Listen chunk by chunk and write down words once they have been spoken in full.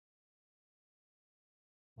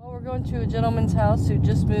Well, we're going to a gentleman's house who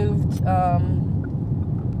just moved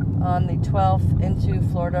on the 12th into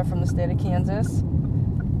Florida from the state of Kansas.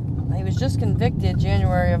 He was just convicted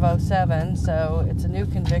January of '07, so it's a new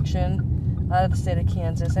conviction out of the state of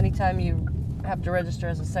Kansas. Anytime you have to register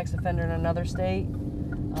as a sex offender in another state,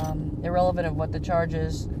 irrelevant of what the charge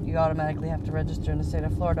is, you automatically have to register in the state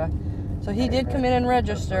of Florida. So he did come in and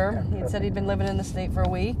register. He had said he'd been living in the state for a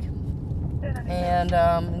week, and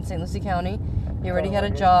in St. Lucie County. He already had a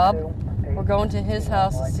job. We're going to his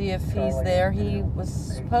house to see if he's there. He was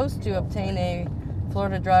supposed to obtain a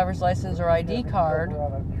Florida driver's license or ID card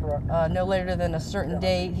no later than a certain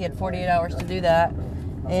date. He had 48 hours to do that,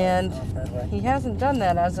 and he hasn't done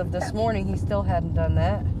that as of this morning. He still hadn't done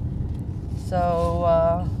that.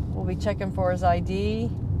 So we'll be checking for his ID.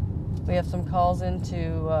 We have some calls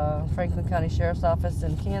into Franklin County Sheriff's Office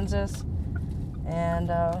in Kansas, and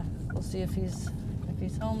we'll see if he's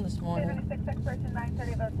home this morning.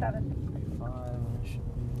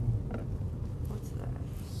 What's that?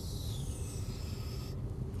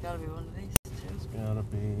 It's gotta be one of these two. It's gotta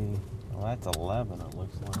be. Well, that's 11. It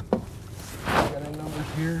looks like. Got any numbers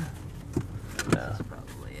here? No. That's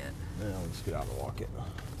probably it. Yeah, let's get out and walk it.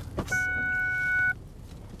 I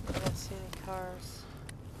don't see any cars.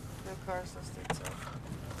 No cars listed, so.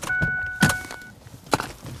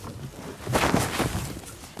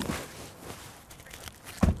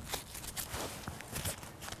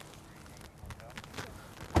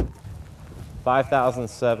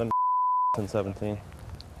 $5,007 and 17.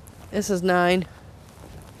 This is 9.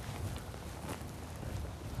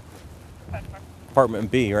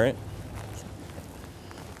 Apartment B, right?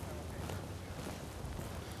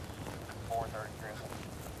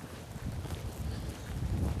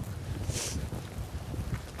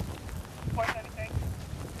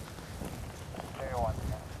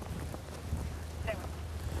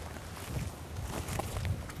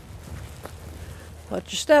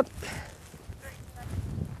 Watch your step.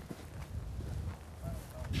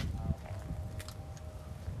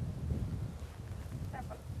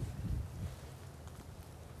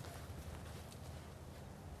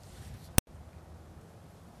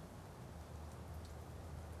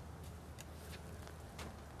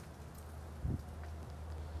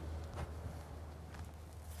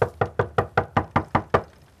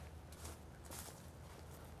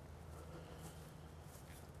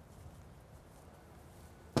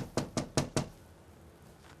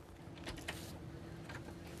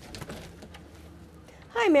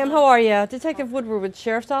 Hi, ma'am. How are you? Detective Woodward with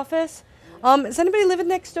Sheriff's Office. Is anybody living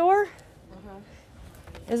next door?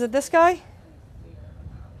 Is it this guy?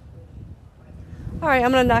 All right,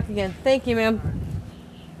 I'm gonna knock again. Thank you, ma'am.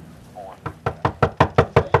 Wait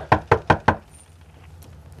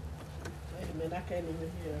a minute, I can't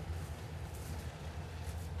even hear.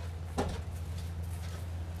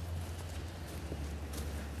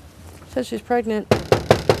 Says she's pregnant.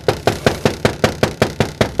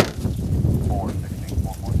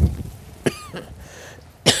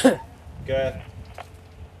 Good.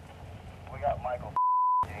 We got Michael.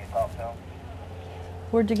 Can you talk to him?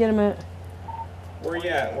 Where'd you get him at? Where you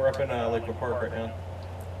at? We're up in Lakewood Park right now.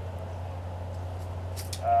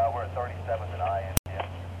 We're at 37th and I. Yeah.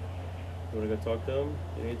 You want to go talk to him?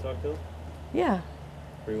 You need to talk to him? Yeah.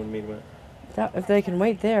 Where you want to meet him at? If they can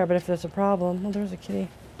wait there, but if there's a problem, well, there's a kitty.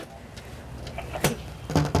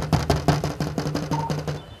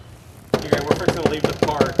 Okay, we're fixing to leave the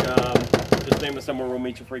park. Just name us somewhere. We'll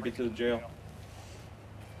meet you before you get to the jail.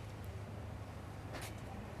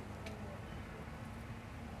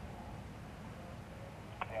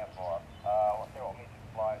 We'll meet you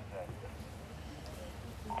fly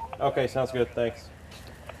today. Okay, sounds good. Thanks.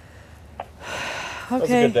 Okay. That was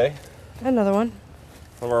a good day. Another one.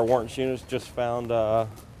 One of our warrant units just found one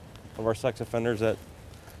of our sex offenders that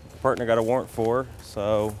the partner got a warrant for.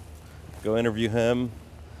 So go interview him,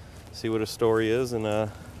 see what his story is, and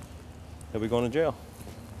he'll be going to jail.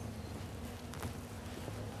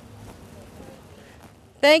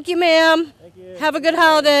 Thank you, ma'am. Thank you. Have a good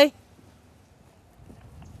holiday.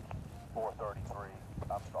 433.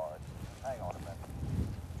 I'm sorry. Hang on a minute.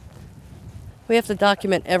 We have to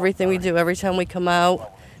document everything we do every time we come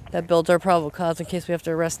out. That builds our probable cause in case we have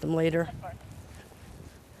to arrest them later.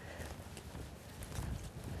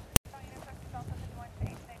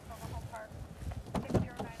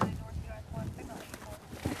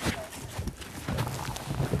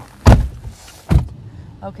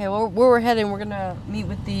 Okay, well, where we're heading, we're gonna meet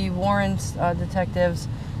with the warrants detectives.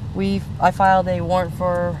 I filed a warrant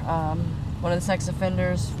for one of the sex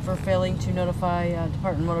offenders for failing to notify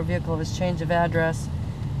Department of Motor Vehicle of his change of address.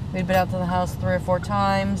 We'd been out to the house 3 or 4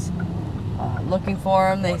 times. looking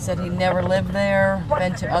for him. They said he never lived there,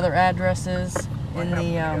 been to other addresses in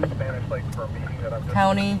the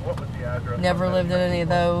county, never lived in any of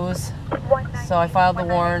those. So I filed the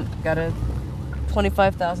warrant, got a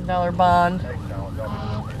 $25,000 bond,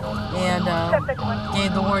 and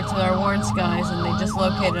gave the warrant to our warrants guys, and they just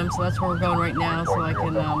located him, so that's where we're going right now, so I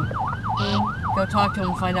can go talk to him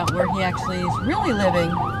and find out where he actually is really living.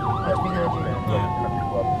 That's behind you.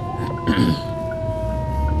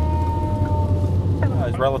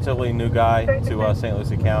 He's a relatively new guy to St.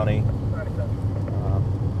 Lucie County.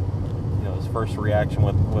 His first reaction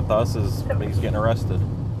with us is he's getting arrested.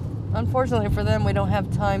 Unfortunately for them, we don't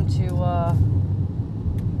have time to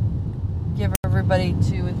give everybody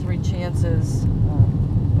 2 and 3 chances.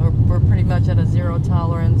 We're pretty much at a 0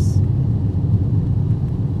 tolerance.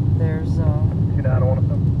 There's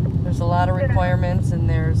a lot of requirements, and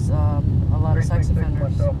there's a lot of sex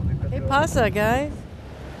offenders. Hey, pasa, guys.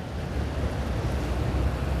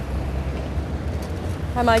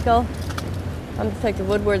 Hi, Michael. I'm Detective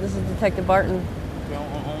Woodward. This is Detective Barton. I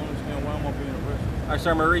don't understand why I'm being arrested. All right,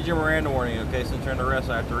 sir, I'm going to read you a Miranda warning, okay? Since you're under arrest,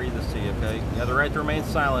 I have to read this to you, okay? You have the right to remain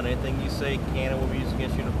silent. Anything you say can and will be used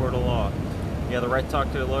against you in a court of law. You have the right to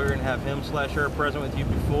talk to a lawyer and have him/her present with you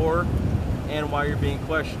before and while you're being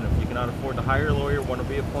questioned. If you cannot afford to hire a lawyer, one will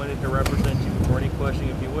be appointed to represent you before any questioning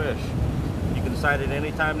if you wish. You can decide at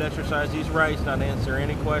any time to exercise these rights, not answer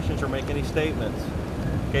any questions or make any statements.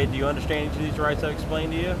 Okay, do you understand each of these rights I've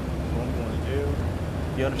explained to you? I'm going to jail.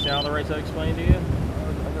 Do you understand all the rights I've explained to you? I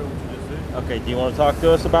heard what you just said. Okay, do you want to talk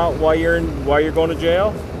to us about why you're going to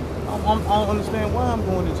jail? I don't understand why I'm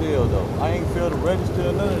going to jail, though. I ain't failed to register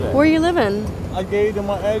or none of that. Where are you living? I gave them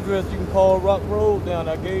my address. You can call Rock Road down.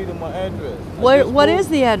 I gave them my address. What is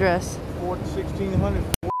the address? 1600.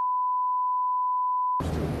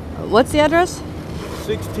 What's the address?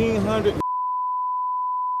 1600.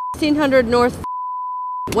 1600 North.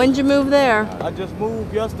 When'd you move there? I just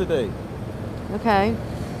moved yesterday. Okay.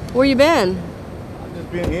 Where you been? I've just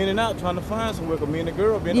been in and out trying to find somewhere, because me and the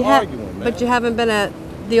girl been arguing, man. But you haven't been at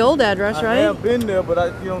the old address, right? I have been there, but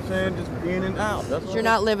you know what I'm saying, just in and out. That's You're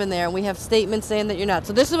not living there. We have statements saying that you're not.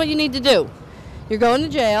 So this is what you need to do. You're going to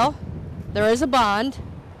jail. There is a bond.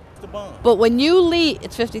 What's the bond? But when you leave,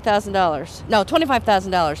 it's $50,000. No,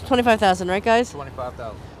 $25,000. $25,000, right, guys?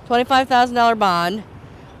 $25,000. $25,000 bond.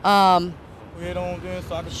 Head on then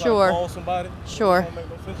so I can try Sure. to call somebody. Sure. It don't make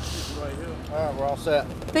no sense to keep you right here. All right, we're all set.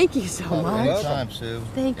 Thank you so much. Anytime, Sue.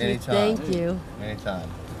 Thank you. Anytime. Thank you. Anytime.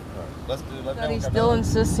 Let's do. Let But he me still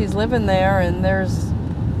insists he's living there, and there's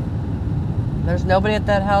nobody at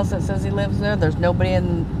that house that says he lives there. There's nobody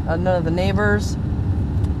in none of the neighbors.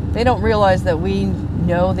 They don't realize that we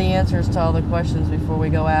know the answers to all the questions before we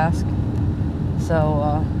go ask.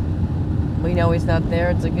 So we know he's not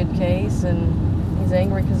there. It's a good case, and he's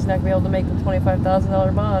angry because he's not going to be able to make the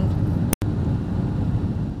 $25,000 bond.